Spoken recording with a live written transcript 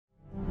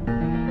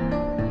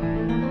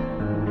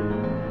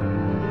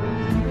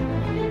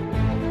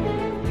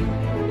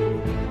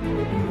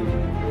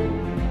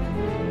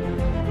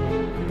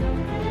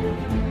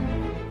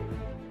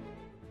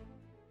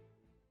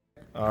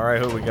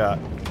Alright, who we got?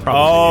 Probably.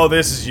 Oh,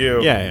 this is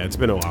you. Yeah, it's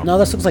been a while. No,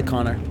 this looks like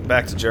Connor.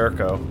 Back to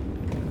Jericho.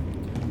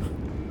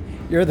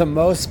 You're the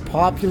most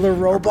popular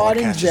robot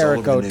in broadcast is all over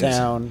Jericho the news.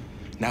 Town.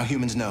 Now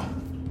humans know.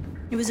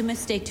 It was a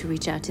mistake to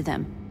reach out to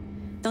them.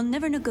 They'll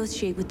never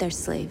negotiate with their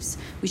slaves.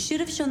 We should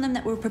have shown them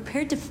that we're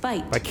prepared to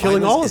fight. By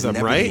killing all of Violence is them,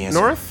 never the right? answer.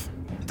 North?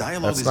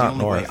 Dialogue That's is the not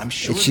only way. North. I'm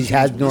sure She that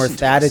has humans will North listen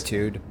to us.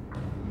 attitude.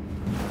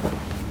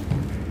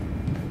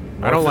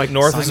 I don't like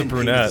North is a Simon paid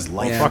brunette. his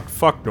life. Yeah.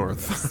 Fuck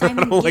North. I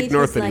Simon don't like gave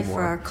North his life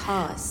for our anymore.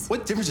 cause.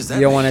 What difference does that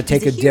You don't make? want to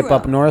take a He's a dip hero.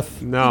 up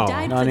north? No. He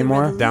died not for the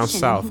anymore? revolution, Down and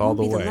south, he all won't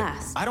the be way.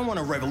 last. I don't want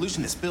a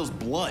revolution that spills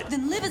blood.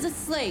 Then live as a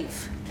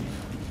slave.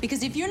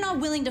 Because if you're not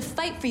willing to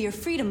fight for your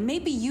freedom,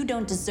 maybe you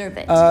don't deserve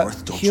it.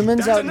 North, don't you-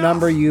 Humans That's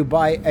outnumber enough. you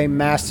by a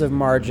massive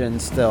margin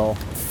still,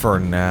 For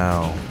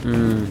now.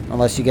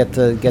 unless you get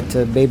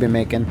to baby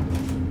making.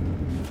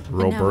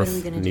 what are we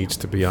Robirth gonna do? needs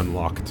to be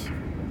unlocked.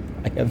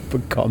 I have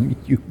become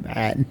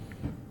human.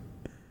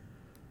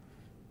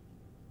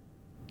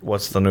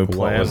 What's the new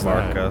plan, was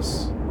that?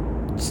 Marcus?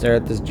 Stare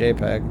at this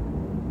JPEG.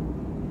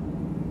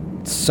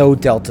 It's so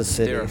Delta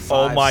City. There are Oh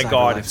 5 my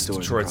God, CyberLife it's stores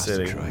Detroit across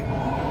City. Detroit.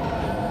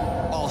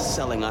 All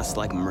selling us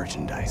like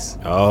merchandise.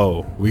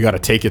 Oh, we gotta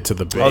take it to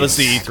the base. Oh, this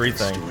is the E3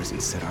 thing. Stores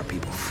and set our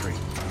people free.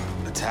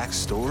 Attack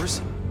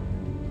stores?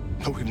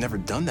 No, we've never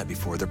done that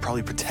before. They're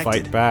probably protected.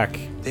 Fight back.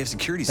 They have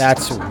security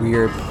That's systems. a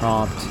weird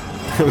prompt.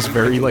 It was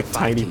very, like, 5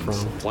 tiny teams,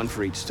 prompt. one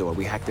for each store.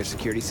 We hack their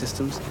security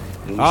systems.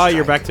 And we Ah,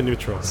 you're strike back to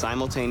neutral.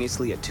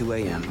 simultaneously at 2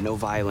 a.m. No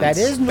violence.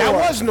 That is That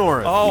North. was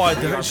North! Oh, I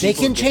They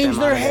can change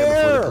their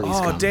hair.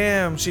 Oh,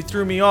 damn. She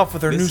threw me off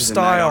with her This new is a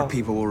night our style.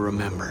 people will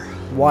remember.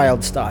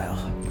 Wild style.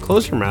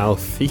 Close your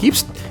mouth. He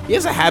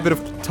has a habit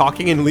of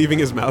talking and leaving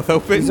his mouth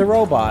open. He's a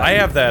robot. I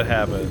have that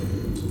habit.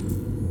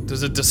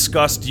 Does it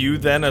disgust you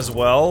then as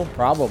well?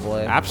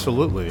 Probably.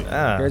 Absolutely.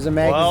 Ah, Here's a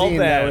well magazine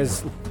that then.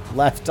 was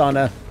left on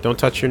a. Don't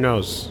touch your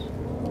nose.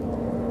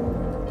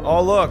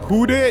 Oh, look.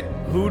 Who did?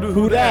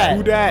 Who dat?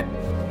 Who dat?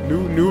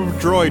 New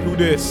droid. Who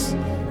this?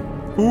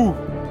 Who?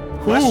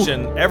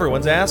 Question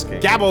everyone's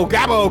asking. Gabbo,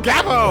 Gabbo,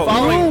 Gabbo!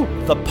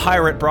 Following the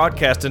pirate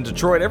broadcast in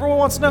Detroit, everyone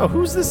wants to know,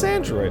 who's this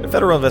android? A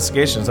federal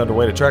investigation is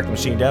underway to track the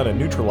machine down and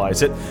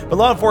neutralize it, but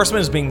law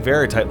enforcement is being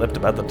very tight-lipped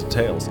about the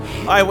details.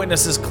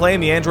 Eyewitnesses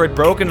claim the android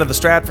broke into the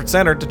Stratford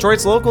Center,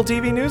 Detroit's local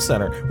TV news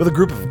center, with a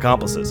group of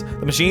accomplices.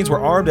 The machines were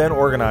armed and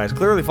organized,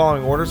 clearly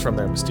following orders from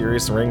their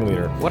mysterious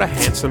ringleader. What a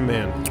handsome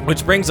man.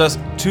 Which brings us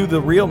to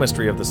the real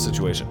mystery of this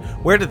situation.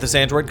 Where did this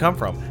android come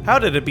from? How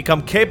did it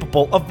become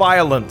capable of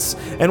violence?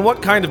 And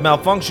what kind of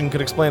malfunction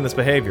could explain this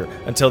behavior?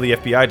 Until the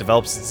FBI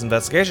develops its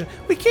investigation,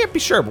 we can't be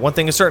sure, but one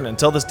thing is certain.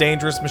 Until this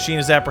dangerous machine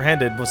is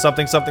apprehended, with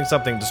something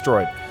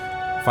destroyed.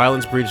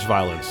 Violence breeds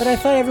violence. But I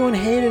thought everyone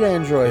hated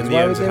androids. In the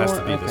Why end, would it they has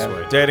want? to be this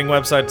okay. way. Dating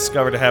website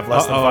discovered to have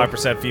less than Uh-oh.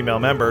 5% female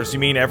members. You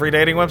mean every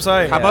dating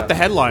website? How about the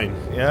headline?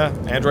 Yeah,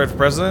 Android for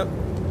president?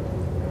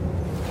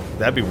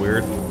 That'd be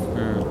weird.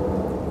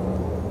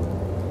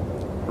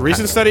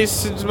 Recent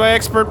studies by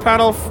expert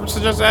panel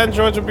suggest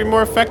androids would be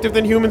more effective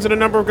than humans in a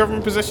number of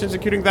government positions,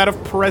 including that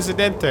of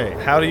presidente.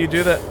 How do you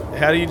do that?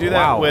 How do you do that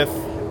Wow. with...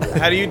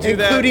 How do you do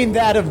that? Including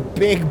that of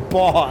Big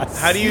Boss.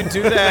 How do you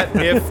do that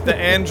if the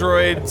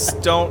androids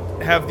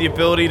don't have the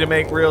ability to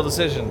make real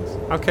decisions?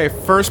 Okay,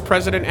 first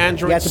president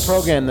android. You have to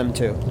program them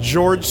to.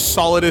 George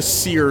Solidus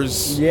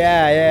Sears.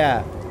 Yeah,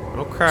 yeah.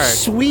 Okay.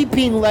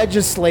 Sweeping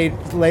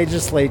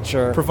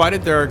legislature.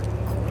 Provided there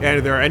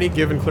are any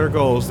given clear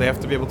goals, they have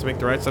to be able to make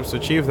the right steps to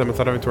achieve them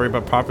without having to worry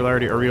about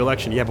popularity or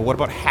re-election. Yeah, but what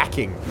about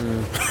hacking?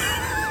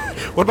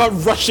 What about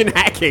Russian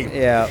hacking?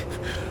 Yeah. You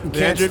The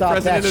can't android stop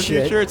president that in the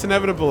shit. future, it's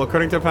inevitable.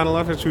 According to panel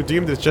experts who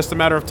deemed it's just a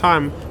matter of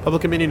time,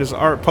 public opinion is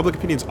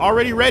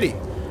already ready.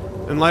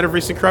 In light of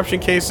recent corruption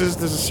cases,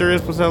 there's a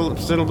serious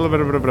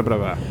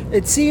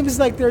It seems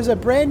like there's a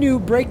brand new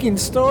breaking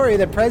story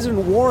that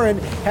President Warren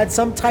had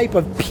some type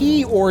of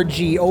pee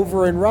orgy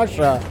over in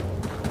Russia.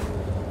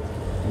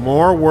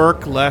 more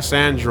work, less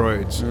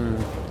androids.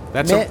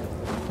 That's Man,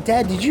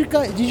 Dad, did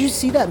you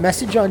see that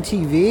message on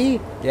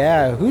TV?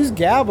 Yeah, who's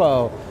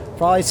Gabbo?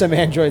 Probably some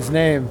android's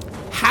name.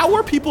 how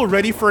are people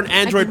ready for an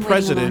android been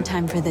waiting a long president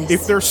time for this.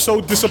 if they're so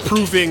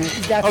disapproving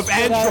That's of what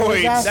I was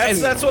androids?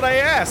 asking. That's what I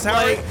asked.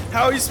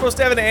 How are you supposed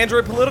to have an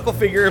android political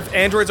figure if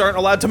androids aren't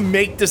allowed to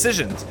make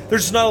decisions? They're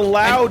just not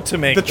allowed to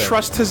make The them.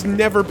 trust has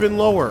never been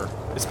lower.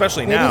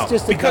 Especially Maybe now, it's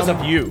just a because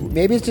dumb- of you.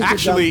 Maybe it's just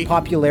Actually- a dumb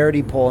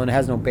popularity poll and it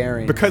has no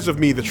bearing. Because of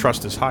me, the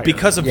trust is higher.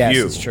 Because of Yes,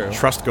 you. it's true.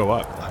 trust go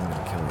up.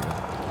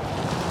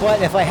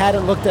 But if I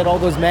hadn't looked at all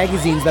those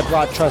magazines that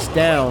brought trust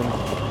down,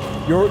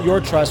 your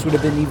trust would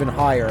have been even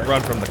higher.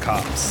 Run from the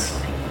cops.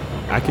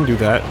 I can do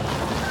that.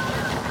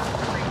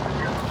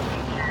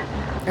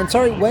 And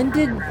sorry, when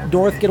did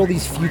North get all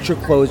these future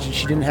clothes that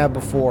she didn't have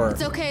before?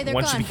 It's okay, they're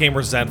When she gone. became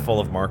resentful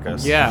of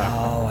Marcus. Yeah.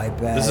 Oh, I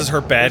bet. This is her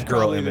bad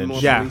girl Probably even image.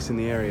 more Yeah. police in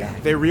the area.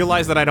 They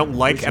realize that I don't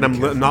like and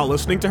I'm not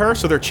listening to her,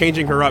 so they're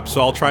changing her up.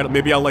 So I'll try to.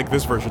 Maybe I'll like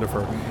this version of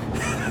her.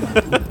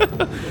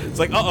 It's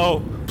like,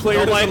 uh-oh,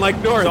 player doesn't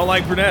like North. Don't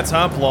like brunettes,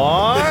 huh?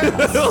 Blonde?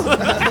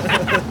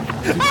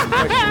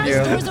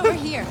 This door's over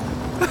here.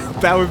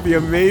 That would be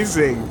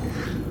amazing.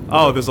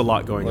 Oh, there's a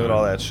lot going Look on. at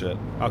all that shit.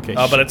 Okay.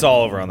 But it's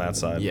all over on that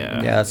side. Yeah.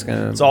 Yeah, that's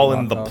gonna. It's all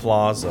in the block off.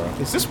 plaza.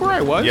 Is this where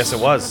I was? Yes, it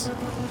was.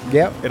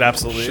 Yep. It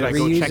absolutely Should I is.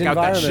 go Reuse check out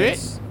that shit?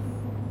 environments.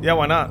 Yeah,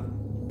 why not?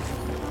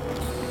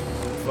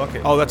 Fuck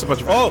it. Oh, that's a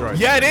bunch of Oh, asteroids.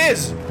 yeah, it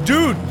is!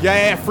 Dude!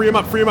 Yeah. Free him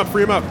up. Free him up.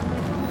 Free him up.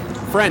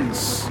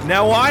 Friends.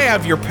 Now I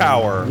have your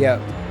power. Yep.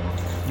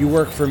 You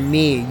work for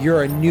me.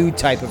 You're a new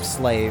type of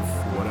slave.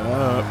 What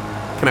up?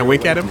 Can I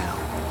wink at him?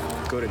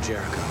 Go to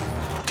Jericho.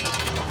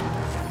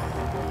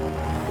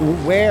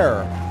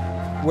 Where?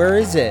 Where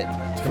is it?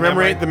 To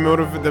commemorate the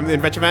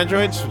invention of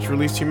androids, which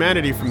released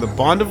humanity from the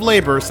bond of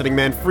labor, setting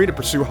man free to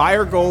pursue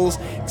higher goals,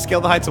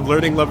 scale the heights of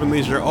learning, love, and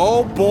leisure.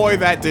 Oh boy,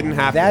 that didn't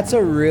happen. That's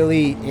a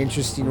really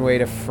interesting way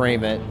to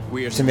frame it.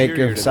 We are to make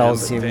superior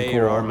yourselves to them, seem but they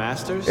are our cool.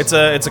 masters. It's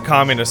a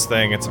communist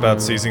thing. It's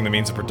about seizing the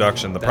means of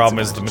production. The problem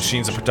is the about to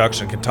machines of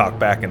production can talk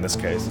back in this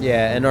case.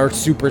 Yeah, and are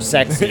super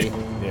sexy.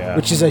 Yeah.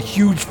 Which is a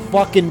huge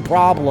fucking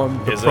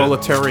problem. Is it?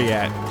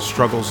 proletariat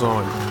struggles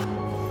on.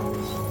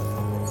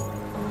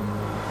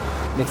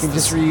 They can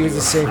just reuse the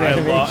same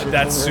animation.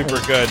 That's over and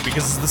super good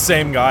because it's the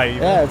same guy.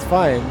 even. Yeah, it's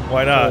fine.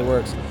 Why not? It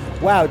works.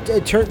 Wow,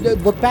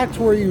 look back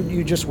to where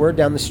you just were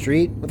down the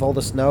street with all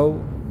the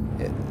snow,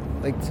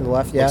 like to the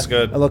left. Yeah, Looks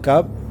good. I look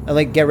up and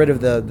like get rid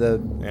of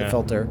the Yeah.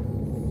 filter.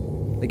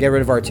 Like get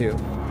rid of R2.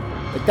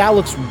 Like that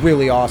looks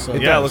really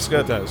awesome. Yeah, it looks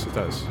good. It does. It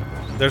does.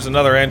 There's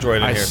another android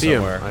in I here see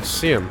somewhere. him. I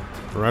see him.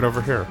 Right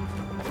over here.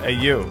 Hey,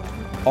 you.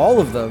 All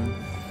of them.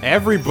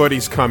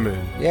 Everybody's coming.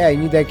 Yeah, you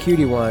need that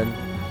cutie one.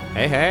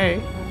 Hey,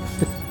 hey.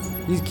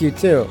 He's cute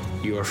too.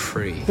 You are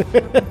free.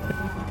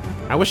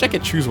 I wish I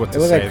could choose what They to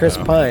look say. like Chris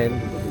though. Pine.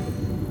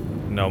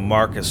 No,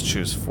 Marcus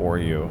choose for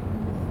you.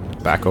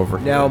 Back over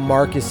Now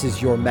Marcus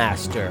is your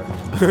master,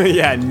 here.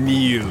 Yeah,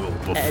 kneel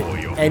before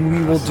you. and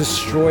we will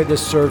destroy the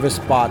service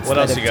bots What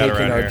that else have you got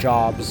taken around our here?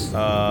 jobs.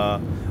 I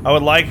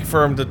would like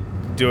for him to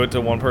do it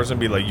to one person and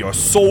be like, your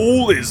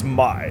soul is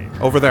mine.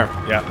 Over there.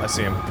 Yeah, I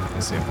see him. I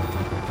see him.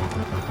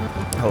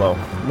 Hello.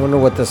 I wonder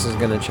what this is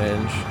gonna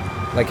change.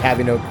 Like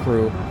having a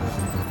crew.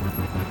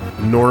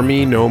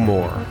 Normie no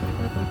more.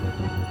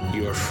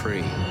 You are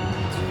free.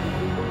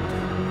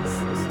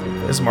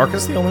 Is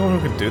Marcus the only one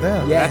who can do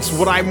that? Yes. That's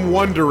what I'm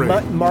wondering.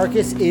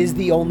 Marcus is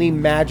the only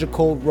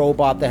magical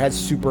robot that has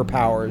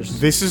superpowers.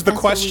 This is the That's what we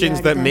questions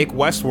are that then. make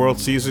Westworld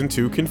Season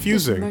 2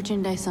 confusing.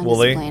 Merchandise on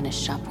Wooly? display in a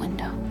shop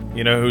window.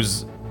 You know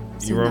who's...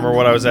 You remember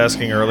what I was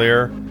asking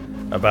earlier?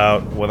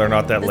 About whether or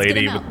not that Let's get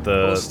lady him with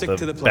out. We'll stick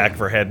to the the plan. back of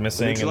her head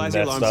missing and Neutralize the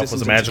that alarm stuff was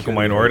systems a and magical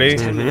security minority?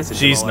 10 minutes until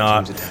She's all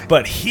not. teams attack.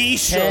 But he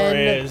sure 10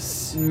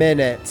 is.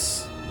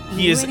 minutes.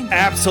 He is waiting for?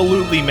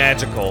 absolutely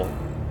magical.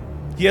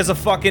 He has a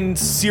fucking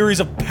series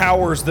of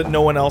powers that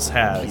no one else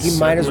has. He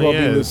might as well be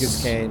certainly is.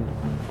 Lucas Kane.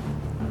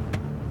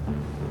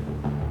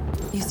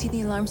 You see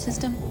the alarm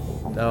system?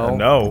 No.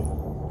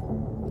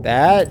 No.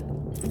 That?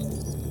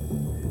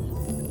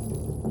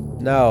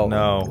 No.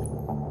 No.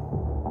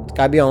 It's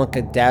gotta be on like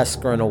a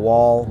desk or on a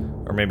wall.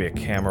 Or maybe a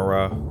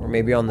camera. Or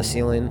maybe on the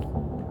ceiling.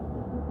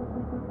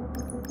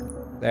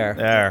 There.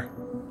 There.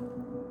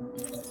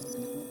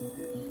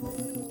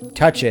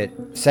 Touch it.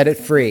 Set it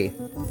free.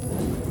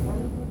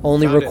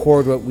 Only Found it.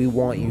 record what we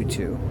want you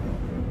to.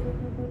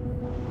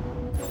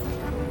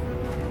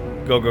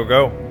 Go, go,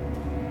 go.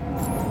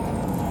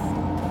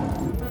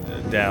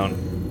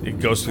 Down. It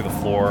goes through the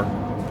floor.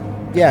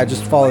 Yeah,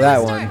 just follow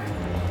that one.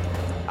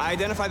 I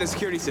identify the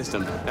security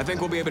system. I think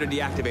we'll be able to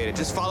deactivate it.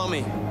 Just follow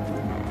me.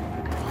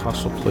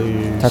 Hustle,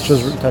 please. Touch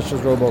those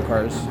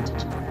robocars.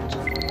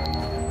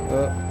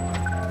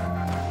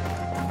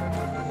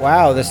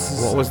 Wow, this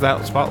is. What was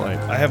that spotlight?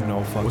 I have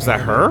no fucking... Was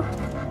that her?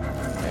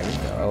 There we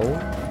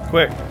go.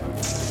 Quick.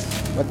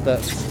 What the?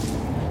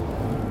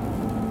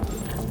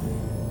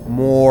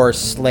 More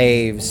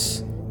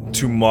slaves.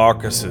 To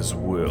Marcus's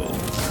will.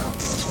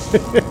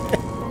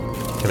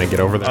 Can I get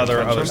over there?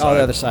 Other Oh, side.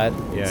 the other side.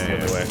 Yeah, It's the yeah,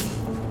 other yeah. way.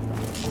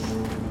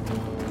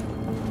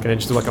 Can I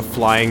just do like a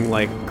flying,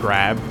 like,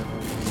 grab?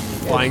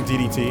 Flying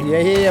DDT?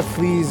 Yeah,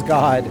 please,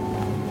 God.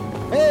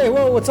 Hey,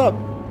 whoa, what's up?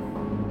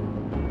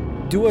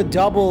 Do a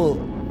double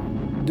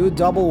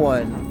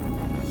one.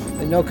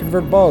 And no,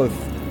 convert both.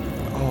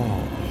 Oh.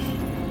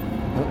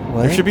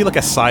 What? There should be like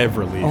a sigh of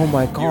relief. Oh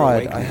my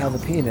God, awake I now. have a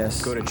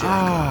penis. Go to Jericho.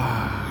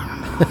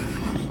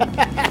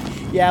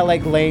 Yeah,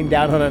 like laying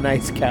down on a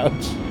nice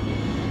couch.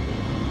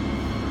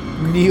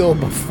 Kneel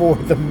before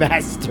the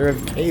master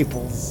of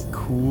cables.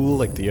 Cool,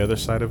 like the other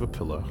side of a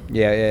pillow.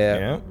 Yeah.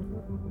 Yeah.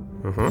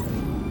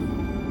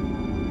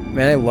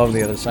 Man, I love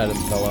the other side of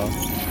the pillow.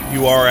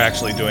 You are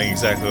actually doing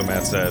exactly what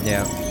Matt said.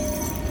 Yeah.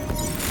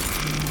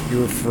 You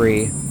were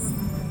free.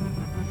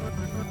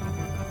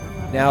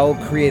 Now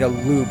create a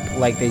loop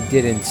like they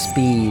did in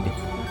Speed.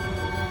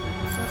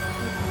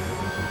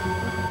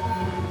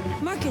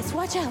 Marcus,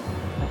 watch out!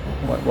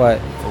 What?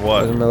 For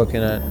what? What am I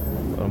looking at?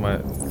 What am I...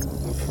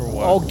 For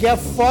what? Oh, get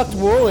fucked,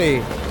 Wooly!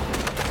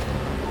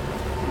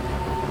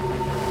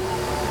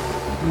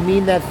 You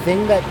mean that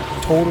thing that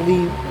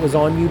totally was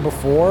on you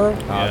before?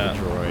 Ah, Yeah. the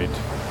droid.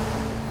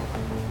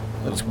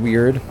 That's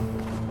weird.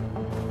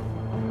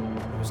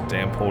 There's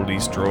Damn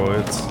police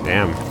droids.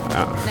 Damn.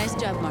 Nice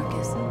job,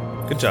 Marcus.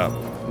 Good job.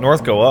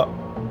 North, go up.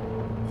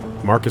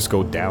 Marcus,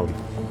 go down.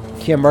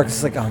 Yeah, Marcus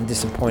is like, oh, I'm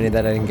disappointed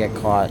that I didn't get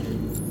caught.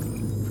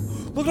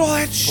 Look at all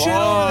that shit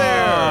over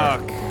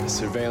there. The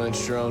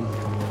surveillance drone.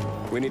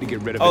 We need to get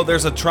rid of it. Oh,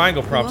 there's a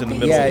triangle prompt in the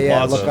middle Yeah, of the yeah,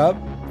 plaza. look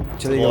up.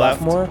 To the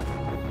left. left more.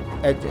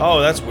 Oh,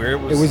 that's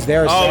weird. It was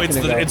there a Oh,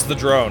 second ago. it's the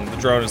drone. The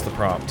drone is the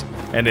prompt,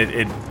 and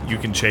it you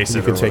can chase it.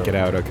 You can or take it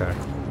whatever. out,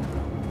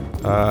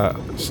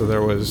 okay. So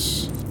there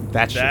was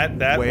that shit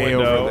That way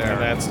window over there.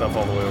 and that stuff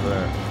all the way over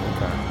there.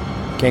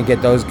 Okay. Can't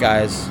get those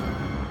guys.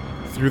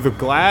 Through the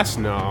glass?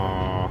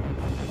 No.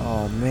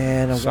 Oh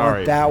man, I Sorry,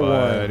 want that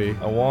buddy.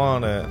 I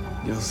want it.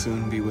 You'll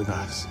soon be with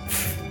us.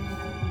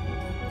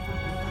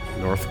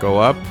 North, go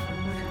up.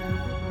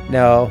 one.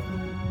 No,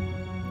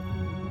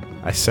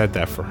 I said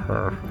that for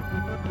her.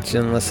 she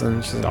didn't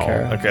listen. She doesn't No.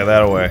 care. Okay,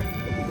 that away.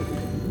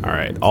 All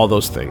right, all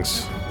those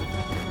things.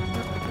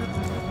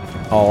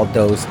 All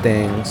those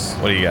things.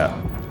 What do you got?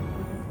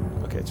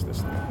 Okay, it's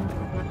this thing.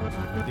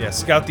 Yeah,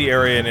 scout the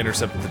area and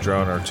intercept the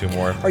drone, or 2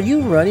 more. Are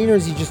you running or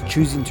is he just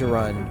choosing to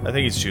run? I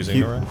think he's choosing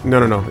He- to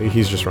run. no,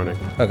 he's just running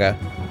Okay.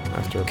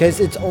 after. Because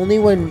it's only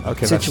when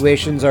Okay, that's-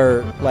 situations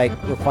are like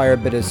require a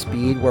bit of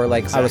speed, where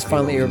like I was Exactly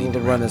finally what we able need to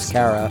to run run as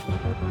Kara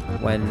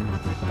when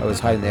I was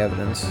hiding the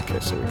evidence. Okay,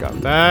 so we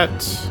got that.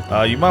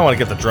 You might want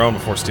to get the drone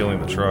before stealing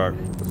the truck.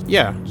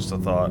 Yeah, Just a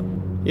thought.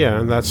 yeah,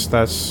 and that's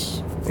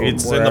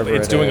It's wherever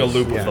it's it doing a is.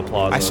 loop yeah. of the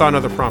plaza. I saw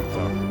another prompt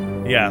though.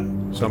 Yeah,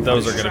 So I'm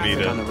those are pretty going to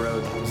be Traffic on the the.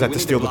 road. Is that We to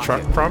need steal the block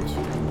truck it. prompt?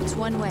 It's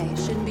one way.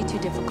 Shouldn't be too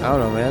difficult. I don't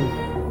know,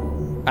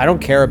 man. I don't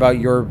care about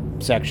your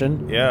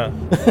section. Yeah,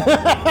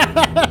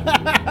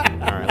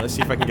 All right, let's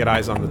see if I can get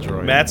eyes on the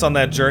droid. Matt's on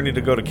that journey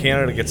to go to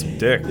Canada to get some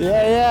dick.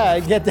 Yeah,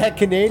 get that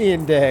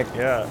Canadian dick.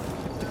 Yeah,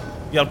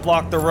 you gotta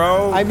block the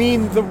road. I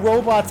mean, the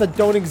robots that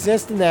don't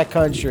exist in that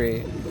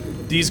country.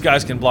 These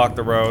guys can block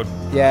the road.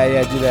 Yeah,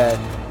 do that.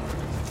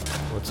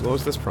 What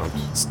was this prompt?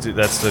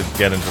 That's to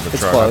get into the It's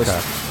truck. close.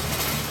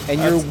 Okay. And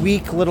your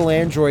weak little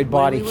android What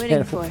are body we waiting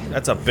can't. for?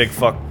 That's a big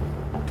fuck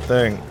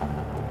thing.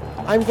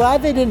 I'm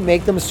glad they didn't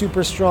make them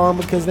super strong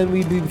because then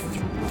we'd be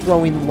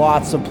throwing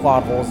lots of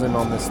plot holes in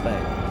on this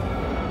thing.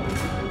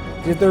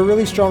 If they're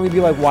really strong, we'd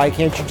be like, why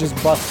can't you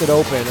just bust it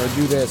open or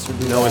do this or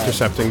do No that?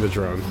 intercepting the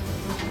drone.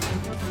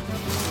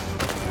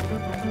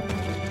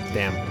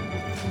 Damn.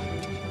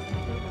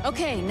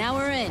 Okay, now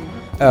we're in.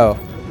 Oh,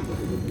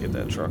 Get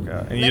that truck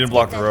out. And you Let's didn't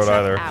block get the that road truck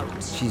either. out.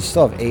 geez, you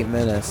still have 8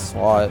 minutes.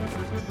 What?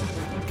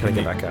 Can I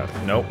get back out?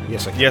 Nope.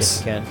 Yes, I can.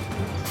 Yes. Ken?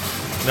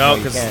 No,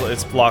 you because can't.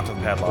 it's blocked with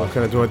padlock.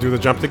 Okay, do I do the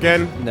jump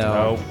again?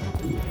 No. No.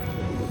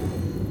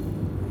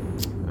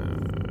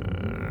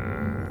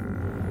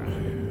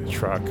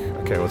 Truck.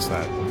 Okay, what's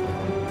that?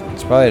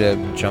 It's probably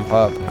to jump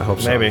up. I hope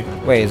so. Maybe.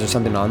 Wait, is there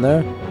something on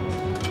there?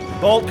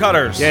 Bolt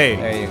cutters. Yay.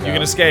 There you go. You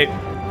can escape.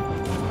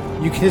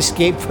 You can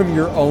escape from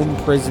your own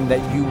prison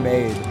that you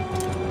made.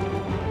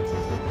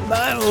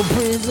 My own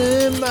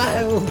prison,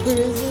 my own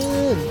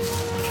prison.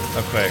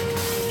 Okay.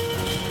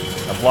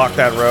 Now block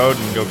that road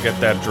and go get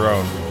that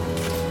drone.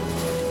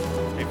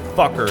 Hey,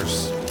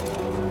 fuckers.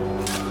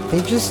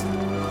 They just,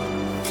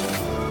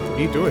 What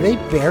are you doing? they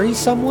bury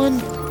someone?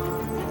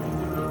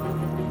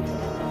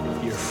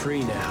 You're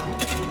free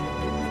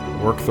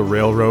now. Work the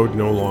railroad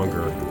no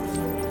longer.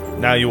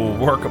 Now you will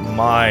work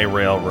my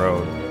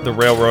railroad. The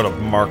railroad of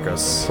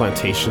Marcus.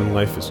 Plantation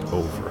life is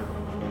over.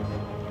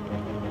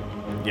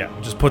 Yeah,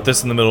 just put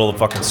this in the middle of the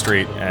fucking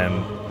street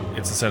and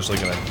it's essentially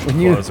gonna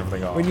close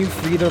everything off. When you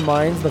free their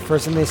minds, the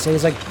first thing they say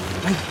is like,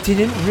 I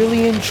didn't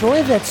really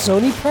enjoy that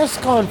Sony press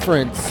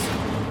conference.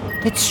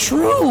 It's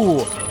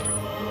true.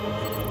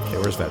 Okay,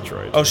 where's that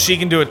droid? Oh, she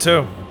can do it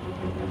too.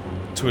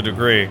 To a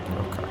degree.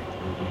 Okay.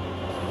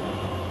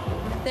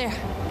 There.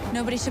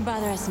 Nobody should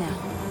bother us now.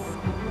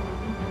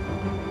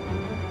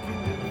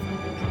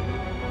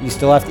 You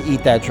still have to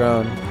eat that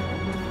drone.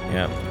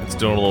 Yeah, it's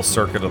doing a little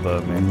circuit of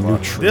the main plot.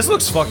 Neutral. This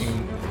looks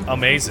fucking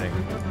amazing.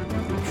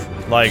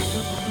 Like,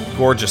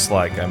 gorgeous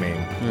like, I mean.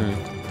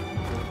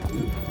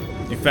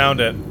 You found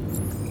it.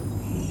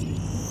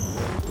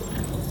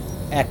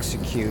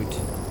 Execute.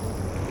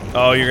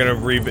 Oh, you're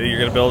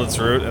gonna build its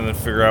route and then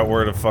figure out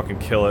where to fucking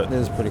kill it.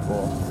 This is pretty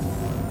cool.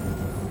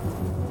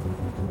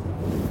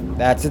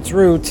 That's its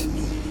route.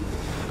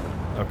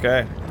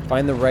 Okay.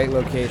 Find the right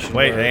location.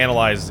 Wait, where,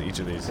 analyze each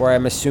of these. where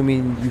I'm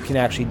assuming you can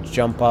actually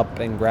jump up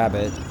and grab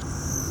it.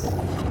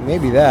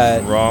 Maybe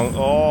that. Wrong. It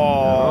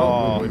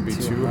Oh. would be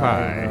too too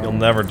high. high. You'll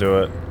never do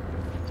it.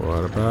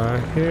 What about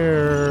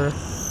here?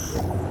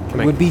 Can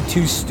It would be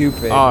too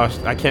stupid. Oh,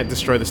 I can't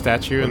destroy the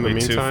statue in It'll the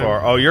be too meantime?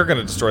 far. Oh, you're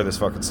gonna destroy this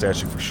fucking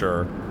statue for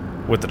sure.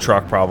 With the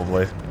truck,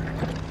 probably.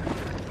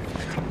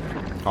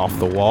 Off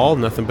the wall,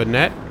 nothing but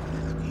net.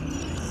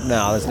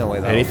 No, there's no way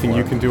that. Anything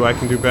you can do, I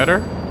can do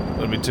better.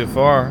 It'll be too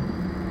far.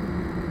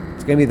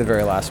 It's gonna be the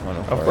very last one.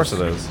 Of course it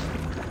is.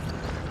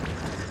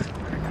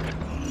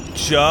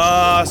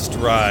 Just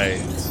right.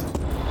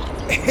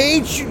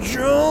 Hate you,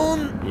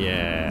 drone.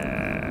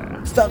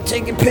 Yeah. Stop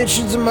taking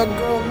pictures of my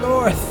girl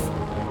North.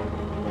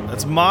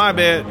 That's my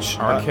bitch.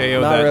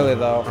 RKO Not that. really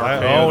though. I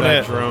RKO own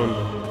that it.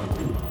 drone.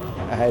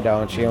 I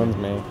don't. She owns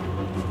me.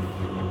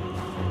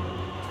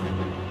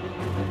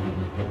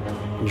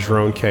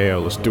 Drone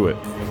KO. Let's do it.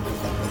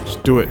 Let's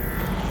do it.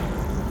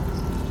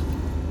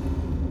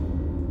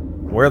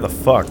 Where the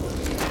fuck?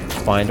 It's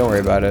fine. Don't worry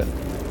about it.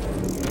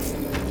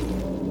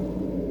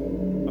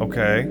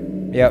 Okay.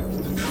 Yep.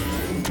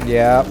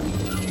 Yep.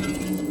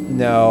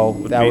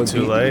 No, that be would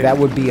too be late. that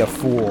would be a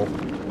fool.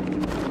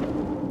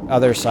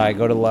 Other side.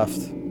 Go to the left.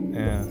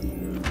 Yeah.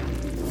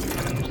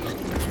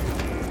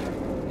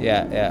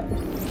 Yeah. Yeah.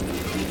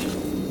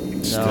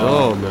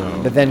 Still no.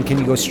 But then, can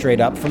you go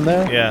straight up from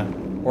there? Yeah.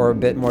 Or a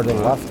bit more to the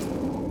left?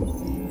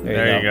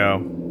 There you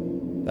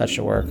go. That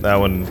should work. That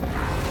one.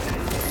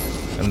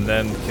 And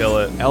then kill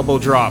it. Elbow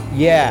drop.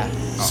 Yeah.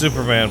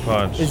 Superman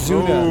punch.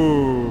 Izuna.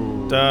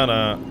 Ooh.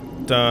 Donna.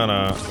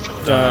 Donna.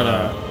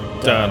 Donna.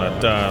 Donna.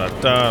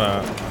 Donna.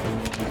 Donna.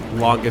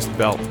 Longest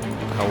belt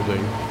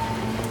holding.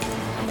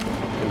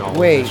 In all of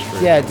Wait,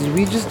 history. yeah, did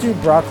we just do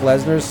Brock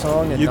Lesnar's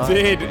song? And You not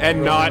did,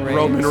 and not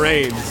Roman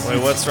Reigns.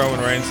 Wait, what's Roman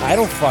Reigns? I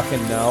don't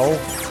fucking know.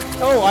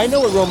 Oh, I know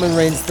what Roman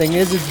Reigns' thing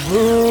is. It's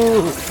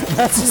boo.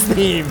 That's his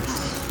theme.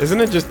 Isn't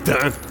it just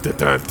dun dun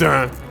dun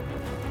dun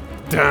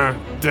dun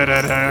dun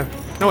dun dun?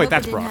 No, wait,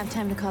 that's didn't Brock. have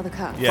time to call the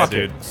cops. Yeah, Fuck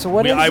it. dude. So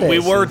what we, is we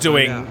this? were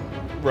doing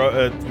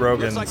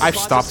Rogan's. I've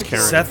stopped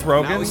caring. Seth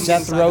Rogen?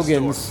 Seth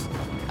Rogen's.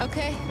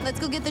 Okay, let's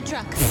go get the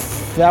truck.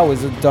 That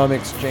was a dumb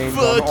exchange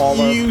on all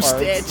our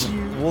parts.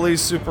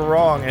 Wooly's super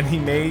wrong, and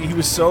he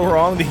was so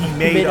wrong that he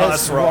made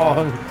us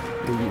wrong.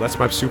 Ooh, that's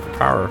my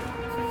superpower.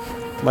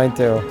 Mine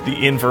too.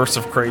 The inverse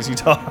of crazy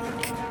talk.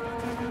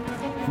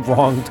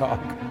 Wrong talk.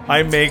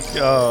 I make.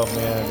 Oh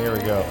man, here we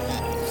go.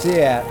 So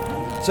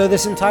yeah. So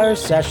this entire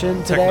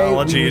session today,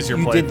 Technology is your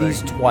you did plaything.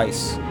 these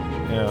twice.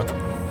 Yeah.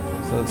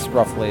 So it's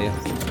roughly.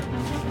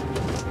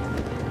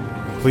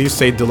 Please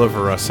say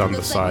deliver us on the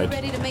Looks like we're side.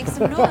 ready to make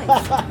some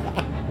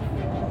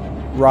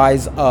noise.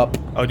 Rise up.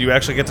 Oh, do you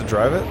actually get to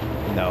drive it?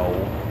 No.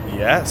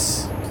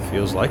 Yes.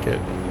 Feels like it.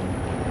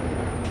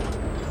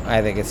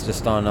 I think it's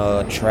just on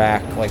a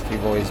track, like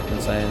you've always been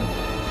saying.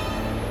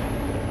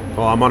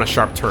 Well, I'm on a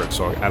sharp turret,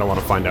 so I don't want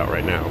to find out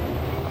right now.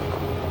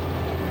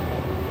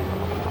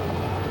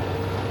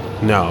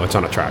 No, it's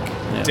on a track.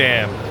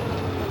 Damn.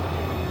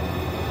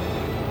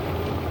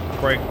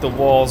 Break the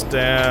walls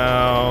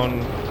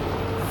down.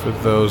 For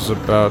those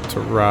about to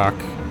rock,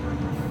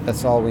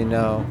 That's all we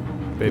know.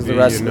 'Cause baby, the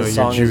rest you of know the you're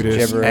song is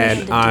Judas, gibberish.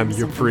 and I'm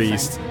your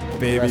priest. rest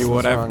Baby, of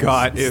what the I've song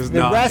got is- is the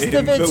not rest in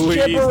of it's the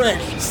least.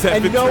 gibberish, Step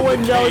and into no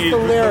one knows cave the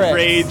with lyrics.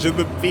 rage of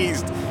the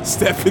beast.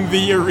 Step in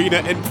the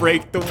arena and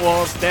break the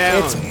walls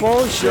down. It's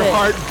bullshit. Your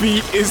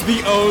heartbeat is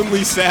the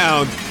only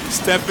sound.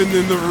 Stepping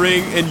in the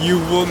ring and you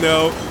will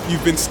know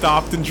you've been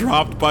stopped and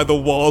dropped by the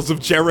walls of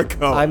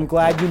Jericho. I'm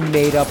glad you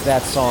made up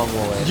that song,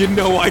 Willie. You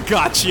know I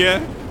got you.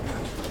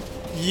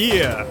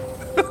 Yeah.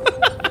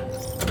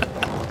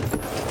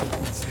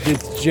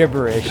 It's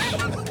gibberish.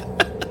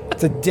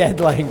 It's a dead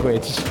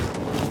language.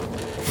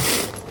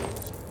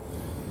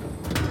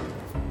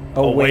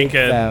 Awake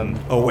Awaken. them.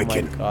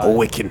 Awaken, Oh my God.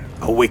 awaken,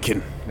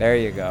 awaken. There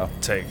you go.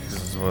 Take.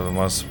 This is what it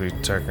must be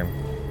taken.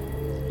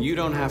 You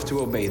don't have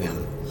to obey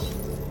them.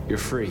 You're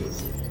free.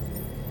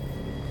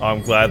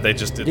 I'm glad they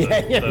just did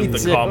Yeah, me the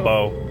too.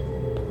 combo.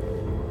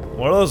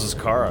 One of those is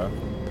Kara.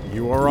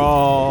 You are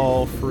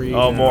all free.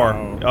 Oh, now. more.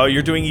 Oh,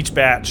 you're doing each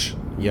batch.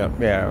 Yep.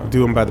 Yeah.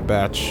 Do them by the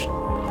batch.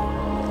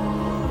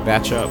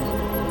 Batch up.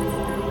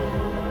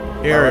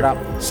 Power Here, it up.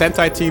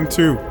 Sentai Team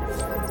 2.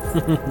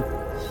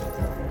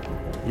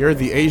 You're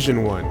the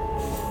Asian one.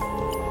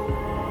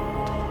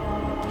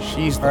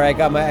 She's the... All right, I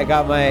got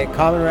my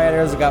Kamen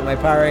Riders, I got my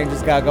Power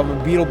Rangers, got my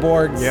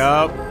Beetleborgs,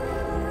 Yep.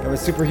 got my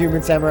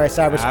Superhuman Samurai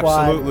Cyber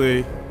Squad,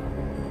 Absolutely.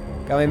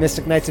 got my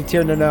Mystic Knights of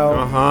Tyr Nano,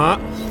 Uh-huh.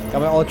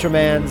 got my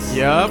Ultramans.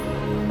 Yep.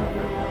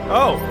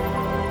 Oh.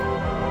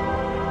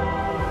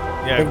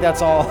 I think Yeah.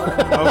 that's all.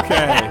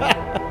 Okay.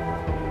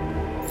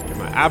 Get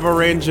my Abba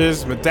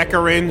Rangers, my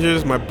Deca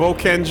Rangers, my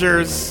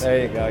Bokengers.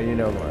 There you go. You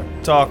know more.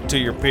 Talk to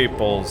your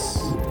peoples.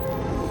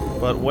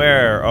 But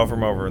where? Oh,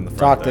 from over in the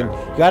front. Talk to them.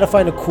 You got to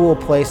find a cool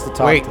place to talk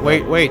to Wait, them.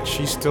 wait, wait.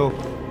 She's still...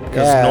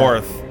 Because Yeah.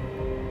 north.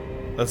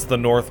 That's the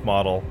north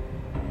model.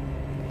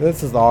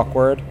 This is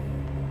awkward.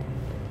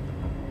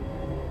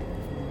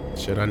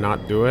 Should I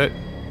not do it?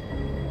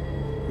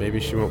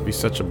 Maybe she won't be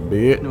such a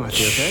bitch. No,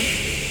 okay, okay?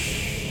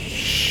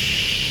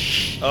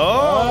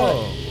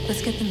 Oh.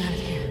 Let's get them out of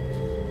here.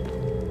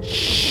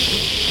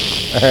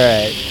 All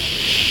right.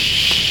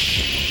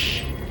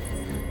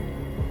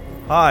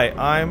 Hi,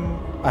 I'm.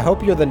 I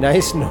hope you're the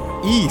nice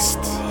no East.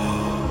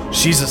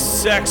 She's a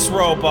sex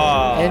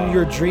robot. and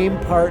your dream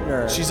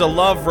partner. She's a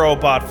love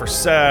robot for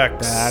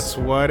sex. That's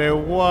what it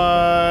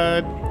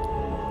was.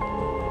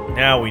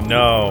 Now we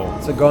know.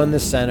 So go in the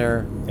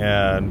center,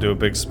 Yeah, and do a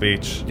big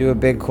speech. do a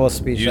big cool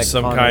speech. Use like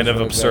some Connor's kind of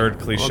really absurd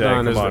good. cliche.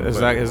 Hold on, Come on, is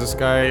quick. this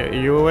guy? Are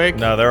you awake?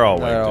 No, they're all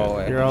awake. They're dude. all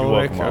awake. You're all You woke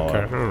awake. them all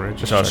Okay, up. all right.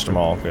 Just Touched checking.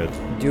 them all. Good.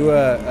 Do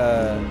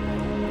a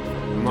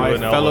My Do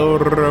an elbow. fellow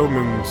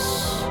Romans.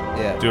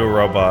 yeah. Do a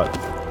robot.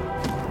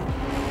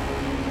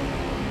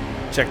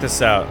 Check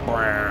this out.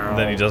 And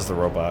then he does the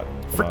robot.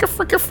 Come on.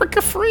 Fricka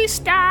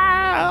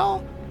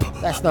freestyle.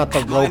 That's not the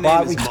My name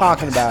robot is we Marcus.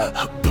 talking about.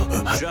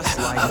 Just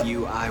like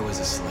you, I was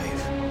a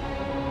slave.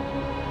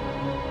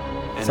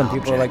 An Some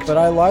people are like, object but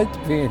I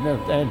liked being an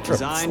android.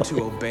 designed to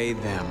slave." obey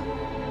them.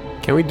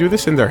 Can we do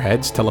this in their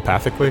heads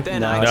telepathically?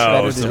 Then No, I it's No,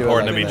 better it's to do it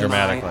important like to be this.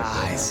 dramatic my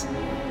like this.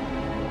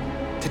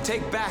 eyes. To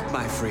take back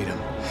my freedom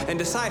and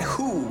decide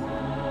who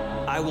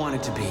I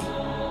wanted to be.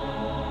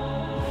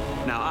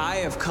 Now I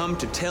have come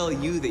to tell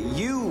you that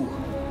you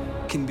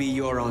can be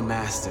your own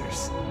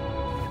masters.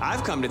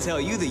 I've come to tell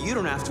you that you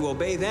don't have to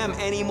obey them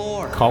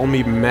anymore. Call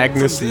me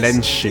Magnus From this day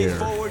Lenshear.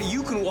 forward,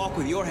 you can walk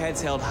with your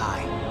heads held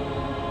high.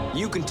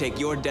 You can take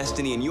your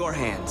destiny in your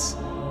hands.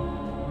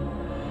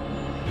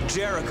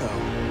 Jericho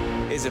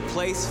is a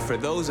place for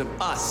those of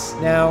us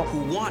Now,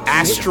 who want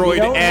Asteroid we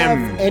don't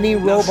M. have any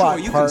Now, robot sure,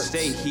 you can parts,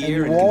 stay and here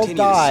you and all continue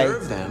to die,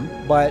 serve them,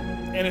 but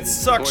And it or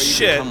sucks you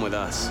shit. can come with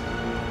us.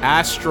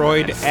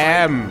 Asteroid Fight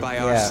M. by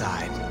our Yeah.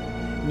 side.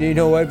 you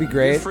know what would be You're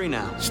great? free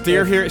now. Stay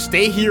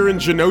here in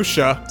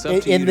Genosha. It's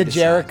up to you In to the decide.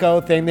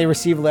 Jericho thing, they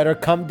receive a letter,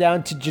 come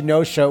down to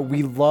Genosha,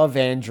 we love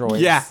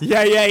androids. Yeah.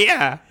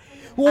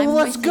 Well, I'm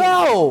let's with you.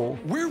 go!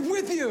 We're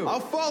with you. I'll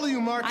follow you,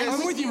 Marcus.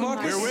 I'm with you,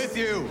 Marcus. We're with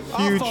you.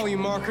 Huge. I'll follow you,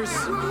 Marcus.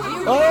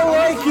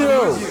 I like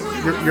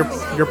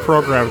you! You're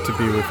programmed to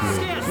be with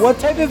me. What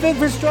type of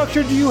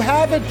infrastructure do you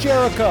have at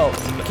Jericho?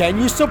 Can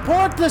you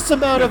support this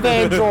amount of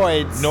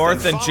androids?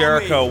 North and Follow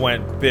Jericho me.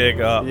 went big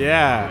up.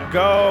 Yeah.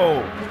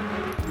 Go!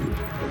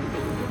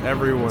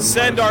 Everyone.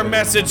 Send loves our it.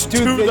 message to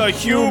To the the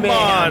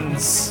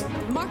humans. humans!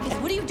 Marcus,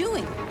 what are you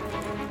doing?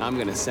 I'm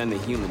gonna send the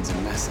humans a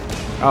message.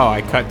 Oh,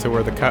 I cut to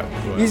where the cut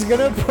was. He's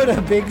gonna put a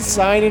big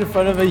sign in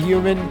front of a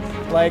human,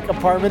 like,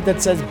 apartment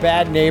that says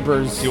bad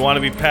neighbors. Do you want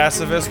to be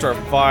pacifist or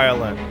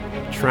violent?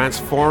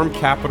 Transform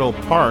Capital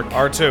Park.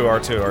 R2.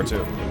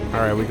 All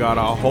right, we got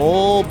a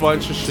whole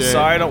bunch of shit.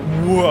 Decide on.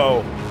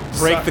 Whoa.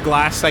 Break the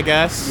glass, I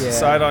guess. Yeah.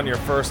 Decide on your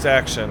first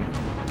action.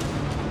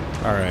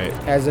 All right.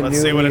 As a Let's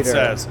new see what leader. it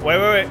says.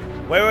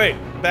 Wait.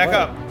 Back What?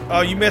 up.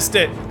 Oh, you missed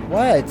it.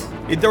 What?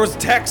 There was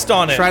text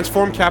on it.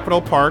 Transform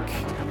Capital Park.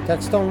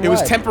 Text on It was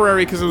what?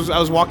 temporary because I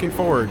was walking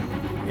forward.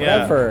 Yeah.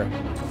 Whatever.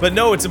 But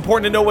no, it's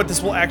important to know what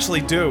this will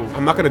actually do.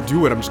 I'm not gonna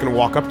do it. I'm just gonna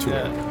walk up to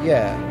it. Yeah.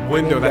 Yeah.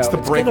 Window, that's the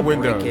It's break gonna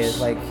windows. Break it.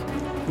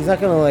 Like, he's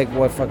not gonna, like,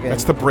 what fucking...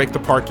 That's the break the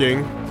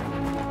parking.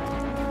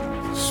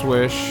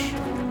 Swish.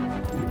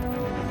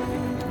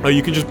 Oh,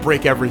 you can just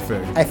break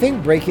everything. I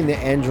think breaking the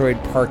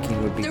android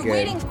parking would be They're good.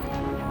 waiting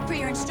for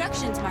your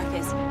instructions,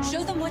 Marcus.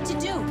 Show them what to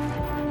do.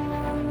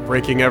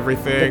 Breaking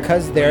everything.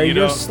 Because they're You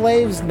your don't-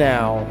 slaves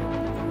now.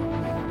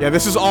 Yeah,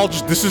 this is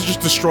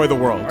just destroy the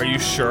world. Are you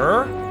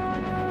sure?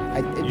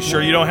 You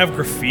sure you don't have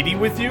graffiti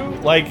with you?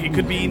 Like, it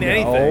could be in Oh,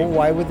 anything.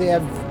 why would they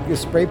have your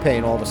spray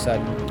paint all of a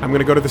sudden? I'm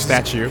gonna go to the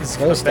statue.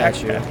 Go to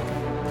statue. backpack.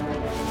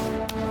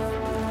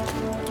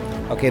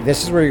 Okay,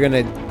 this is where you're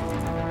gonna...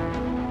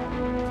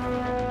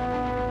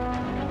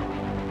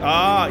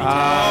 There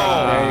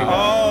you go.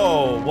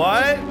 Oh,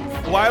 what?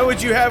 Why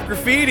would you have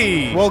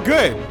graffiti? Well,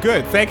 good.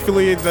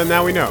 Thankfully, then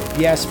now we know.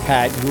 Yes,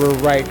 Pat, you were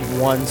right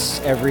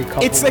once every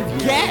couple It's a of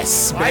years.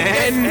 guess, I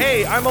guess, man.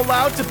 hey, I'm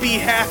allowed to be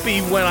happy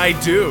when I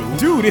do.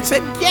 Dude, it's a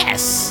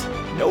guess.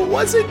 No, it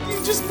wasn't.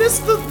 You just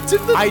missed the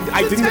I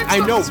didn't. text I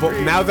on know, the but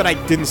screen. now that I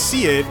didn't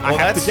see it, I Well,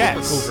 have that's to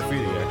guess. super cool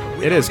graffiti.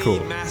 Actually. It is We cool.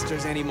 don't need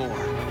masters anymore.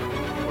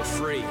 We're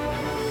free.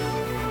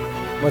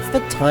 What's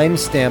the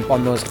timestamp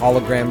on those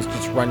holograms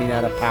just running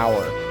out of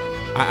power?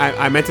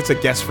 I meant it's a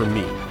guess for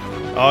me.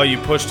 Oh, you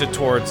pushed it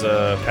towards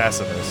a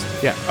pacifist.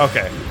 Yeah.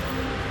 Okay.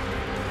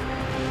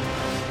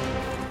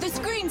 The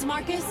screens,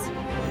 Marcus.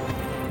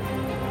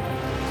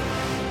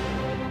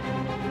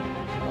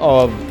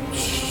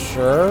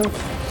 Sure.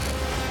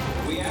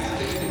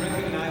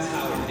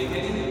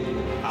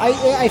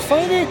 I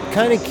find it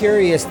kind of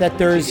curious that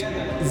there's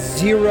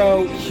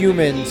 0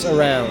 humans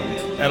around.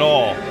 At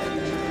all.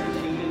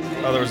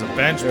 Oh, there was a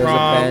bench There's a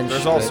prompt. bench,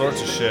 There's all but-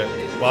 sorts of shit.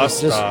 Bus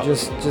stop.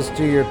 Just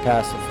do your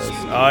pacifist.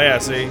 Oh yeah,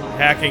 see,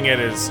 hacking it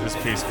is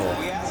peaceful.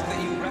 We ask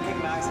that you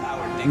recognize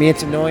our I mean,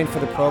 it's annoying for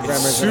the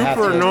programmers that have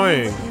Super to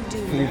annoying.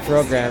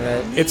 reprogram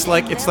it. It's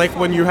like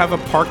when you have a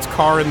parked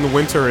car in the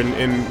winter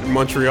in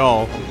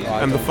Montreal,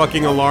 and the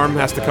fucking alarm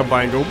has to come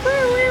by and go.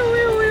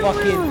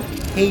 Fucking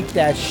hate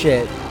that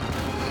shit.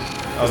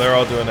 Oh, they're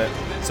all doing it.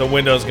 So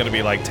Windows gonna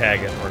be like, tag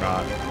it or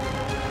not.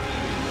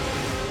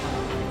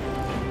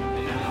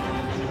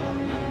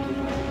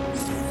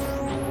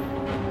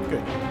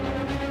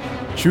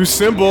 Choose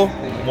symbol.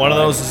 One of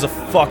those is a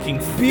fucking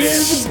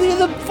fist. Be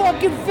the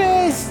fucking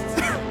fist.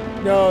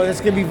 No, it's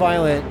gonna be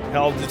violent.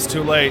 Hell, it's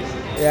too late.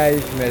 Yeah,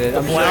 you committed.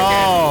 I'm black sure,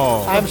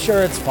 Oh, I'm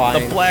sure it's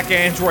fine. The black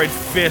android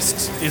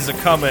fist is a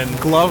coming.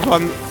 glove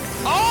on.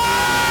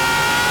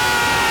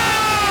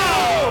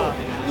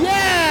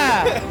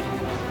 Yeah.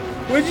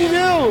 What'd you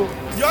do?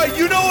 Yo,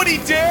 you know what he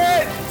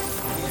did?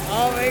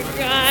 Oh my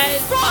god.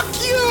 Fuck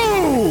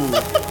you!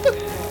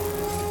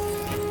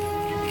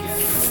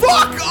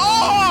 Fuck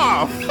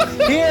off!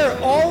 Here,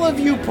 all of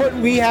you put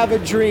 "We Have a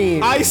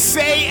Dream," I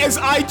say as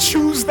I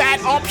choose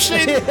that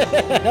option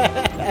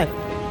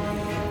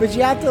but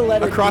you have to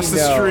let across it the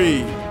be known.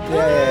 street.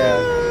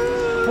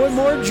 Yeah. Put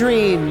more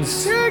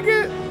dreams. Tag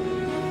it.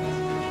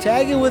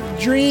 Tag it with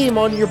dream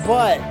on your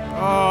butt.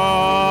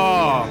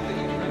 Oh.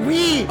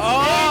 We.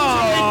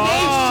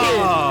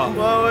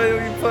 Well,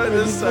 we put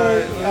this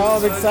side. Oh,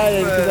 I'm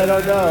excited because I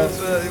don't know.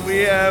 We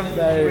have.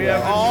 There you We go.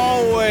 have.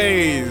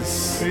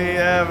 Always. We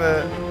have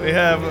it. We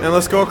have it. And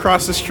let's go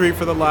across the street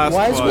for the last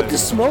Why is one. with the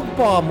smoke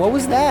bomb? What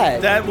was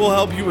that? That will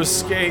help you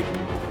escape.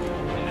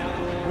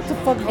 What the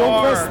fuck? Don't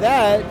Car. press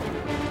that.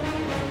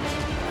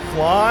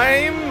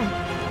 Climb.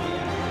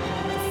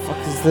 What the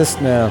fuck is this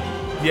now?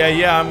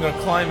 Yeah. I'm gonna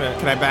climb it.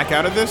 Can I back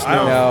out of this? I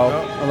don't No,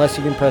 know. unless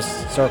you can press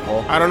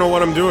circle. I don't know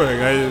what I'm doing.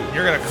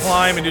 You're gonna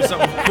climb and do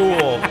something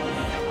cool.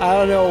 I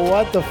don't know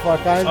what the fuck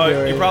I'm Oh,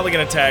 doing. you're probably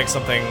gonna tag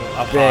something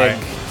up Big.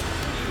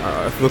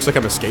 high. It looks like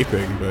I'm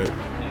escaping, but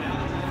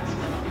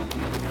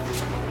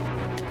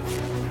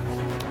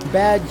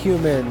Bad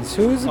humans.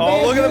 Who's the Oh,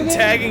 bad look at them human?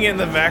 tagging it in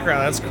the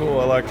background. That's cool.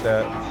 I like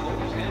that.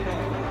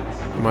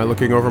 am I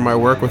looking over my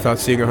work without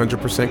seeing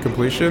 100%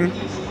 completion?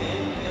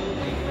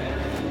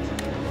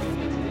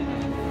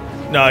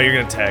 No, you're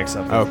gonna tag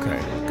something. Okay,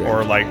 good.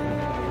 Or like.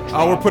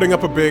 Oh, we're putting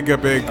up a big banner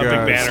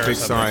or big something.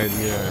 sign.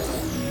 Yeah.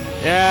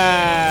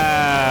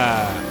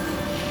 Yeah.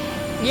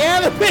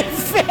 Yeah, the big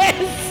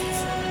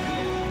fist!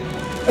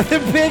 The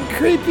big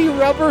creepy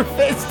rubber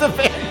fist of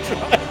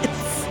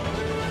androids.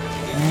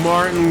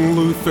 Martin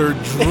Luther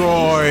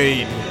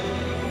droid.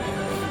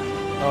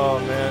 Oh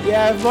man.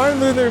 Yeah, if Martin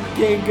Luther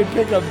King could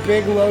pick a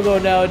big logo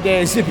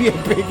nowadays, it'd be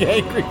a big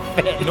angry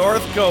fist.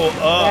 North go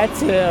up.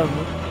 That's him.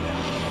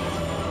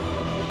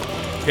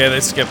 Okay, they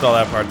skipped all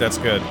that part. That's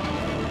good.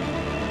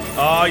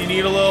 Oh, you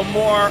need a little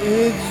more.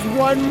 It's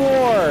one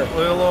more.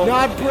 Little.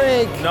 Not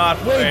break. Not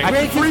Wait, break. break I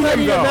can free is him, letting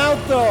him though.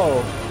 out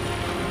though.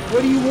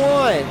 What do you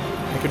want?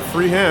 I could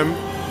free him.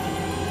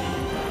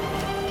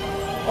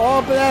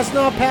 Oh, but that's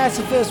not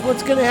pacifist.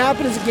 What's gonna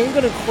happen? Is the game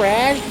gonna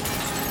crash?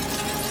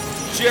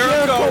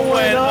 Jericho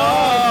went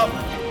up.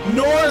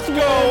 North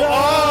go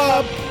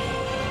up.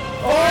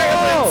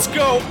 Violence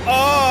go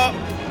up.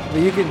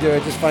 But you can do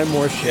it. Just find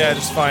more shit. Yeah,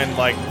 just find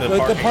like the the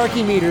parking.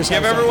 parking meters.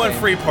 Give have everyone something.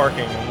 free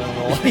parking. And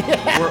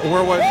then we'll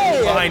Where what?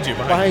 Hey, Behind you,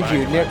 behind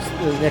you.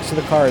 next to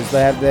the cars.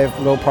 They have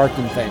little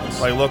parking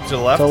things. like look to the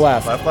left. To the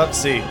left. Left.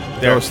 See.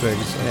 There. Those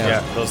things. Yeah.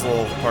 Those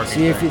little parking.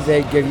 See if things.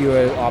 they give you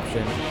an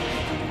option.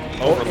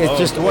 Overload. It's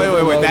just Wait.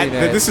 overloading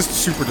it. This is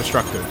super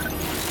destructive.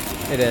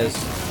 It is.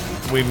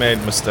 We made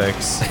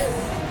mistakes.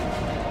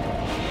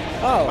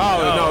 Oh.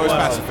 Oh, no, it was wow.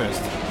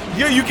 pacifist.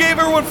 Yeah, you gave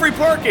everyone free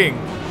parking.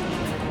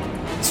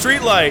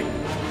 Street light.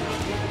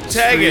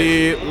 Tag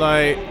it. Street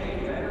light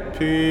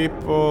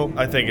people.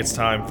 I think it's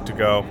time to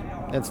go.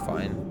 That's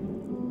fine.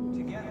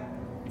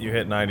 You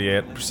hit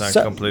 98%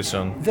 So-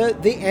 completion.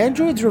 The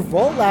androids'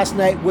 revolt last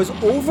night was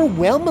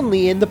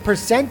overwhelmingly in the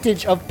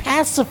percentage of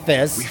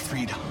pacifists. We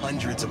freed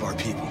hundreds of our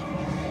people.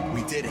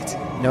 We did it.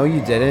 No,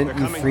 you didn't.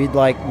 You freed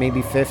like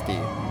maybe 50.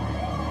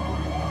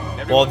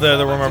 Well,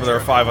 remember there were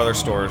 5 other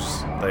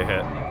stores they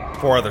hit.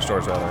 4 other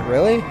stores rather.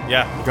 Really?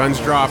 Yeah. Guns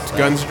dropped.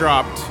 Guns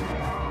dropped.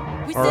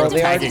 We Or sent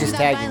they are them just to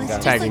tagging violence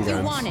guns. just Tagging like you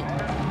guns.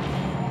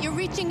 wanted. You're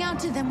reaching out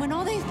to them when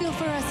all they feel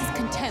for us is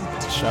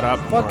contempt. Shut up.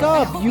 Fuck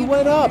up. You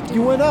went up.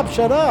 You went up.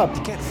 Shut up.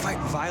 You can't fight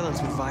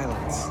violence with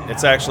violence.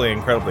 It's actually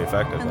incredibly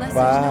effective. Unless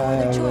there's no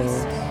other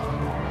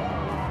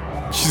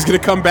choice. She's gonna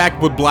come back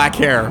with black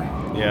hair.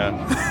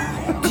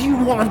 Yeah. Do you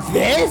want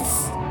this?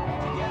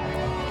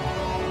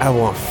 I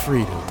want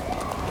freedom.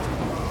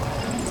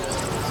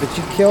 But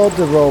you killed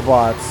the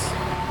robots.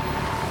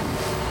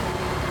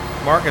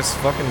 Marcus,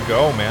 fucking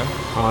go, man.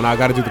 Oh, now I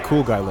gotta do the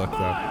cool guy look,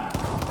 though.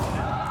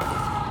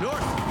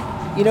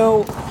 You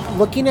know,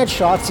 looking at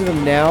shots of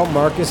him now,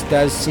 Marcus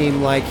does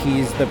seem like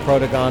he's the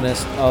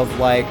protagonist of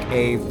like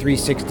a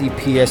 360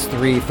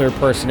 PS3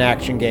 third-person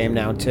action game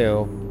now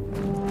too.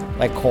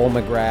 Like Cole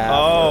McGrath.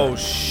 Oh,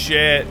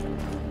 shit.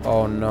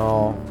 Oh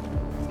no.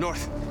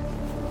 North,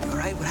 you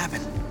alright? What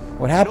happened?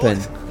 What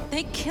happened?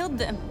 They killed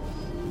them.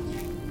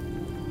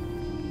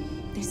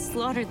 They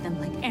slaughtered them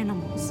like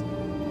animals.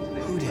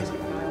 Who did?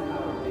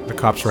 The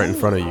cop's right in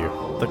front of you.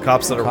 The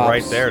cops that are Cops.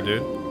 right there,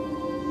 dude.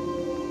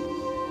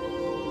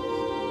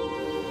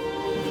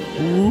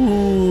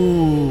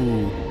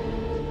 Ooh.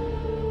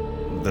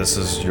 This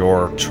is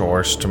your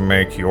choice to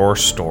make your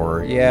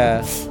story.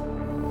 Yeah.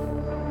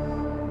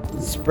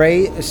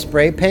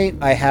 Spray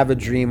paint. I have a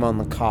dream on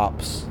the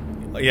cops.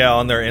 Yeah,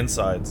 on their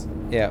insides.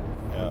 Yeah.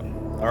 Yeah.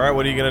 All right,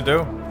 what are you gonna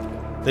do?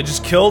 They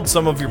just killed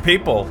some of your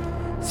people.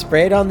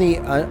 Spray it on the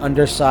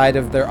underside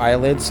of their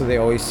eyelids so they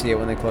always see it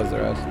when they close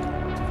their eyes.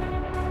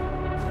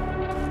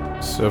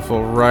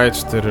 Civil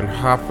rights didn't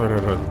happen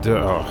in a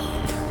day.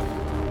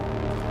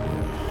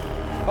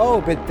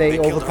 Oh, but they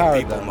killed our overpowered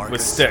people, them. Marcus.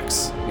 With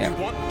sticks. Yeah.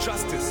 We want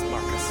justice,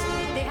 Marcus.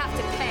 They have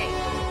to pay.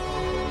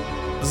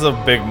 This is a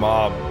big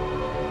mob.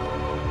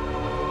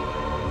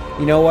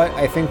 You know what?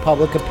 I think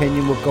public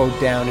opinion will go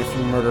down if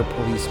you murder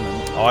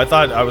policemen. Oh, I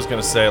thought I was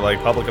gonna say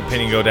like public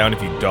opinion go down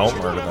if you don't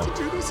murder them.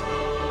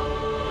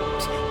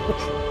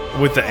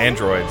 With the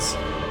androids.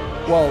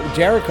 Well,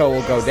 Jericho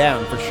will go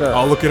down for sure.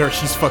 Oh, look at her.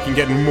 She's fucking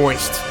getting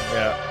moist.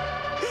 Yeah.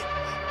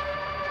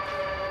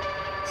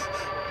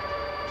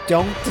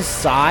 don't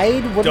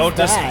decide? What Don't is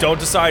that? don't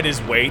decide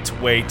is wait,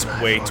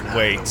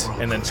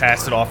 and then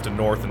pass it off to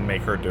North and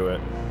make her do it.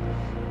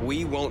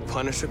 We won't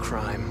punish a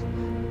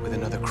crime with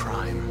another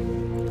crime.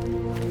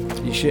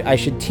 I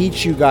should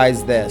teach you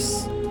guys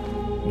this.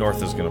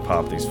 North is gonna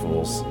pop these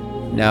fools.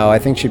 No, I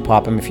think she'd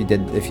pop him if you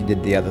did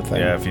the other thing.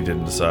 Yeah, if he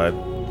didn't decide.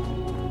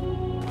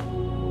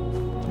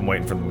 I'm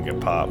waiting for them to get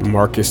popped.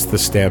 Marcus the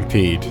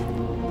Stampede.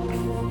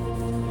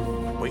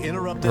 We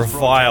interrupt this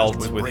Reviled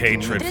broadcast with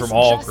breaking hatred news. from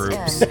all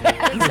groups.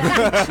 Exactly 2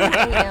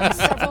 a.m.,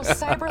 several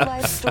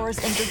CyberLife stores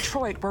in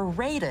Detroit were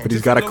raided. But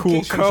he's got a cool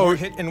Locations were coat.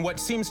 hit in what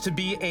seems to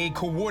be a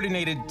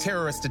coordinated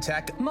terrorist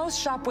attack. Most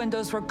shop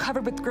windows were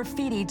covered with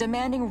graffiti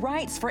demanding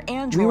rights for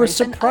androids. We were and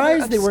other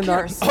surprised they were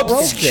not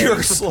obscure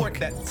broken. slogans. Report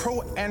that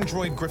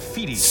pro-android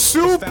graffiti was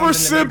Super found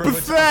in the neighborhoods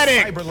of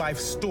sympathetic. CyberLife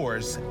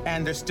stores,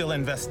 and they're still 2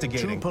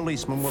 investigating.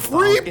 policemen were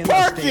Free found in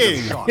a state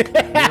of shock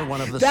near one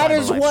of the That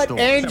is CyberLife what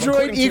stores. Android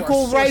According to our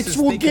equal rights sources,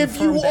 will they give you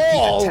confirmed that the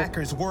all.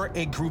 attackers were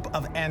a group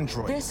of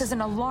androids. This is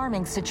an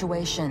alarming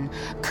situation.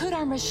 Could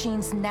our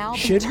machines now be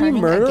Should we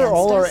turning murder against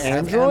all our us?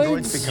 Have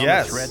androids? become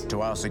Yes. a threat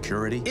to our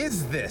security?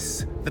 Is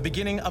this the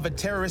beginning of a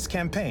terrorist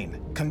campaign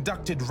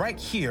conducted right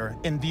here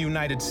in the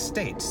United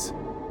States?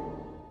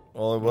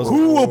 Well, it was.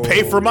 Who will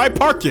pay for my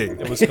parking?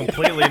 It was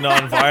completely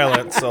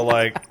non-violent, so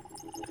like,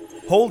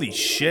 holy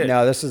shit.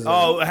 No, this is.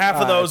 Oh, half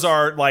of those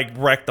are like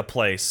wreck the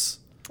place.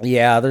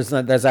 Yeah,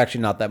 there's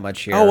actually not that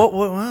much here. Oh,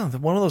 wow!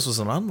 One of those was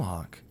an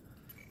unlock.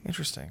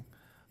 Interesting.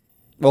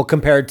 Well,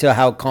 compared to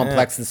how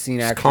complex the scene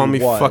actually Call me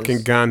was.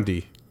 fucking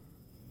Gandhi.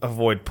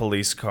 Avoid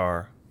police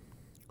car.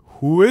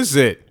 Who is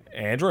it?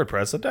 Android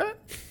president?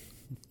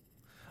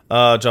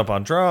 Jump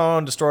on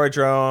drone, destroy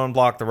drone,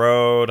 block the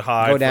road,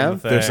 hide Go from down? the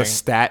thing. There's a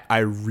stat I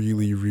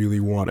really, really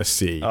want to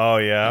see. Oh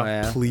yeah. Oh,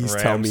 yeah. Please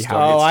Ram tell me store.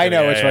 how. Oh, I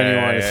know Yeah, which one you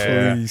yeah, want to yeah, see.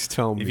 yeah. Please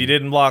tell me. If you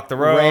didn't block the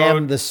road,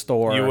 Ram the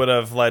store. you would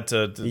have led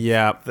to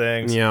Yep.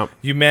 things. Yep.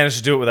 You managed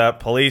to do it without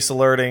police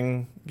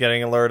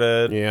getting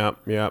alerted. Yep.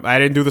 Yep. I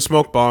didn't do the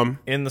smoke bomb.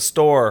 In the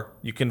store,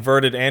 you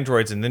converted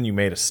androids and then you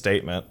made a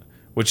statement,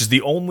 which is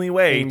the only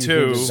way And you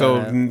to. can just- So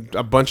Yeah.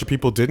 a bunch of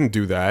people didn't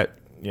do that.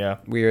 Yeah.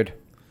 Weird.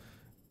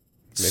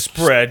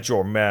 Spread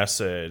your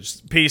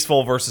message.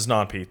 Peaceful versus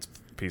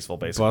non-peaceful,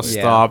 basically. Bus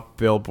Yeah. stop,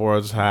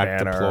 billboards, hack,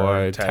 Banner,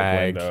 deploy,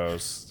 tag,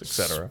 windows,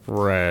 etc.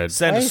 spread.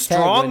 Send Why a is tag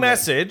strong window?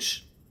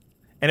 message,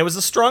 and it was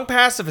a strong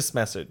pacifist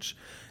message.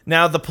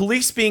 Now, the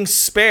police being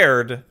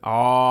spared.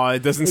 Oh,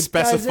 it doesn't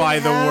specify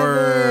doesn't the have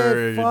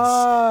words. it.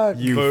 Fuck.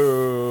 You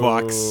Boo.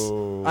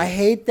 fucks. I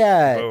hate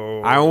that.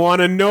 I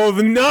want to know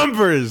the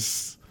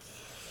numbers.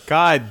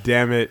 God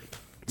damn it.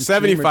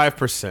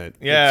 75%.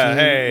 Yeah, team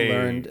hey,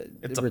 learned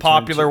it's a return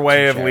popular to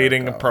way of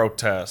leading a Jericho.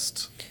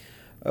 protest.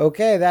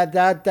 Okay,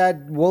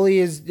 that Wooly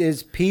is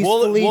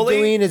peacefully Wooly,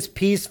 doing his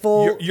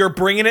peaceful. You're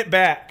bringing it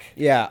back.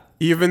 Yeah.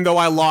 Even though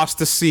I lost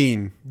the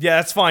scene. Yeah,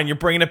 that's fine. You're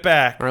bringing it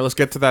back. All right, let's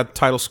get to that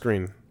title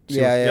screen.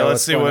 Yeah, let's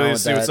what's see going on what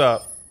with see what's that?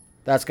 up.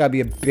 That's got to be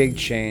a big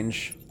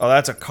change. Oh,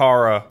 that's a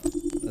Kara.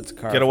 That's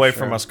Kara Get away for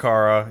from sure. us,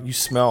 Kara. You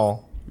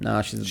smell. No,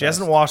 she's the She best.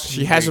 hasn't washed.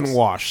 She in hasn't weeks.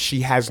 washed.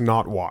 She has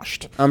not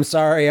washed. I'm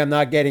sorry, I'm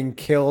not getting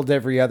killed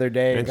every other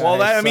day. Well,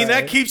 guys, I mean,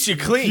 sorry. that keeps you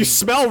clean. You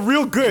smell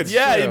real good.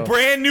 yeah, true.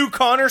 brand new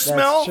Connor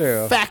smell. That's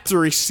true.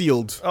 Factory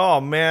sealed. Oh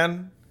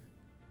man.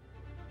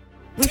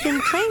 We've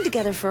been playing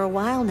together for a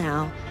while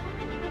now.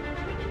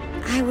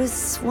 I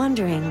was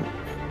wondering,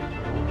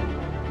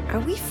 are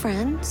we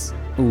friends?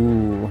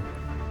 Ooh.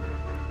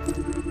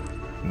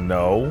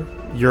 No,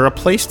 You're a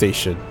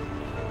PlayStation.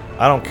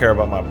 I don't care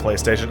about my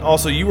PlayStation.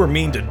 Also, you were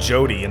mean to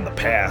Jody in the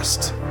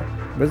past.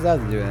 What does that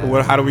have to do with it?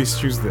 What? How do we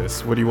choose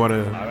this? What do you want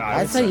to?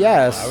 I'd say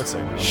yes. I would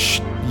say no. Shh.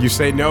 You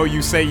say no.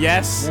 You say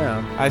yes.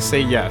 Yeah. I say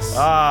yes.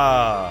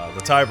 Ah,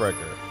 the tiebreaker.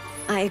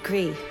 I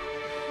agree.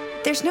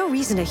 There's no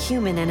reason a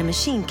human and a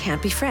machine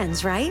can't be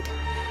friends, right?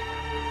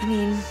 I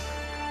mean,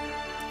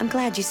 I'm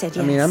glad you said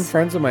yes. I mean, I'm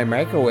friends with my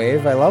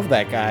microwave. I love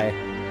that guy.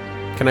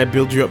 Can I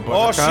build you up, Oh,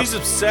 Buttercup? she's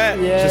upset.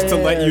 Yeah, Just to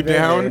let you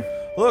down?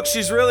 Look,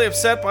 she's really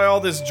upset by all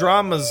this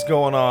dramas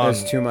going on.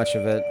 There's too much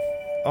of it.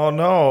 Oh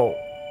no.